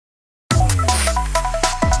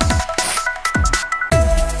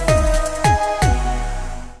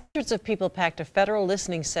Hundreds of people packed a federal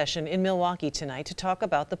listening session in Milwaukee tonight to talk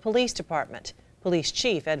about the police department. Police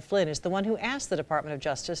Chief Ed Flynn is the one who asked the Department of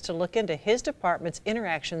Justice to look into his department's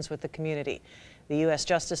interactions with the community. The U.S.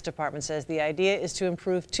 Justice Department says the idea is to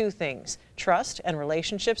improve two things: trust and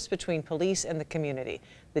relationships between police and the community.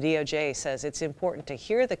 The DOJ says it's important to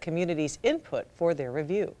hear the community's input for their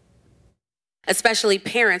review. Especially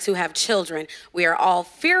parents who have children. We are all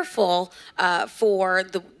fearful for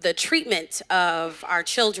the treatment of our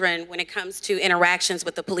children when it comes to interactions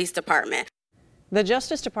with the police department. The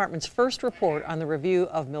Justice Department's first report on the review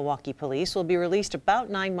of Milwaukee police will be released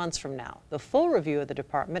about 9 months from now. The full review of the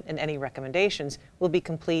department and any recommendations will be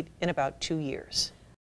complete in about 2 years.